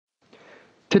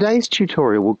Today's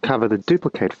tutorial will cover the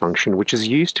duplicate function, which is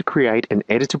used to create an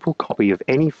editable copy of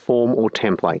any form or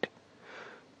template.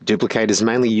 Duplicate is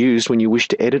mainly used when you wish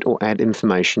to edit or add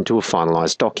information to a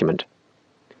finalized document.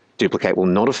 Duplicate will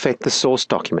not affect the source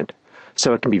document,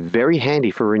 so it can be very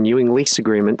handy for renewing lease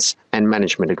agreements and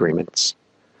management agreements.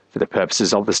 For the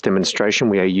purposes of this demonstration,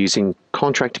 we are using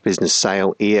Contract Business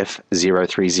Sale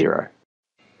EF030.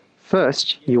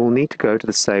 First, you will need to go to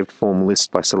the saved form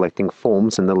list by selecting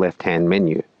Forms in the left-hand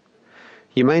menu.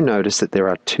 You may notice that there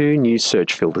are two new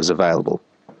search filters available: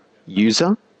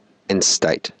 User and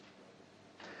State.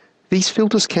 These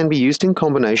filters can be used in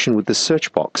combination with the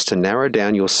search box to narrow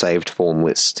down your saved form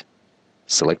list.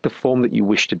 Select the form that you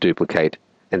wish to duplicate,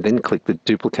 and then click the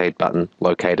Duplicate button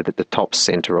located at the top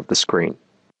center of the screen.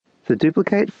 The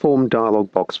Duplicate Form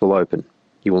dialog box will open.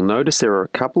 You will notice there are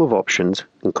a couple of options,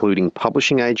 including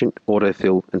Publishing Agent,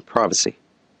 Autofill, and Privacy.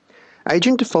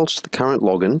 Agent defaults to the current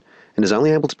login and is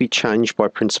only able to be changed by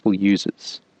principal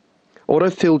users.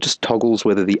 Autofill just toggles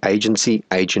whether the Agency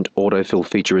Agent Autofill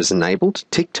feature is enabled,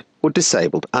 ticked, or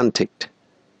disabled, unticked.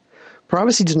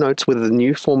 Privacy denotes whether the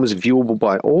new form is viewable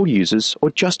by all users or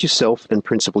just yourself and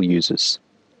principal users.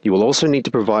 You will also need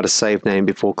to provide a save name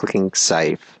before clicking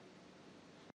Save.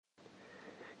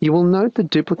 You will note the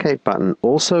Duplicate button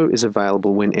also is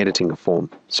available when editing a form,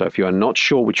 so if you are not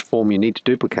sure which form you need to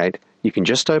duplicate, you can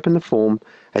just open the form,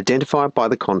 identify it by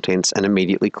the contents, and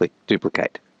immediately click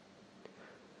Duplicate.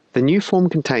 The new form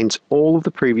contains all of the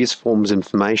previous form's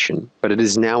information, but it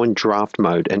is now in draft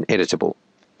mode and editable.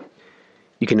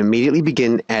 You can immediately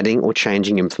begin adding or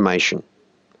changing information.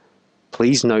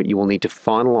 Please note you will need to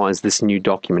finalize this new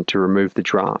document to remove the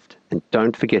draft, and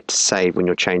don't forget to save when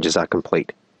your changes are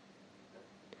complete.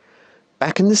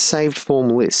 Back in the saved form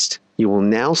list, you will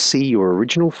now see your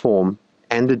original form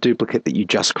and the duplicate that you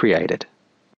just created.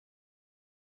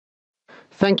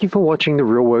 Thank you for watching the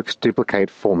Realworks Duplicate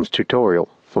Forms tutorial.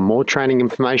 For more training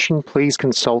information, please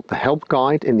consult the help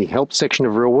guide in the help section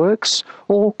of Realworks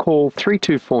or call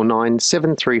 3249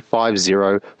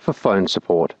 7350 for phone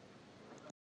support.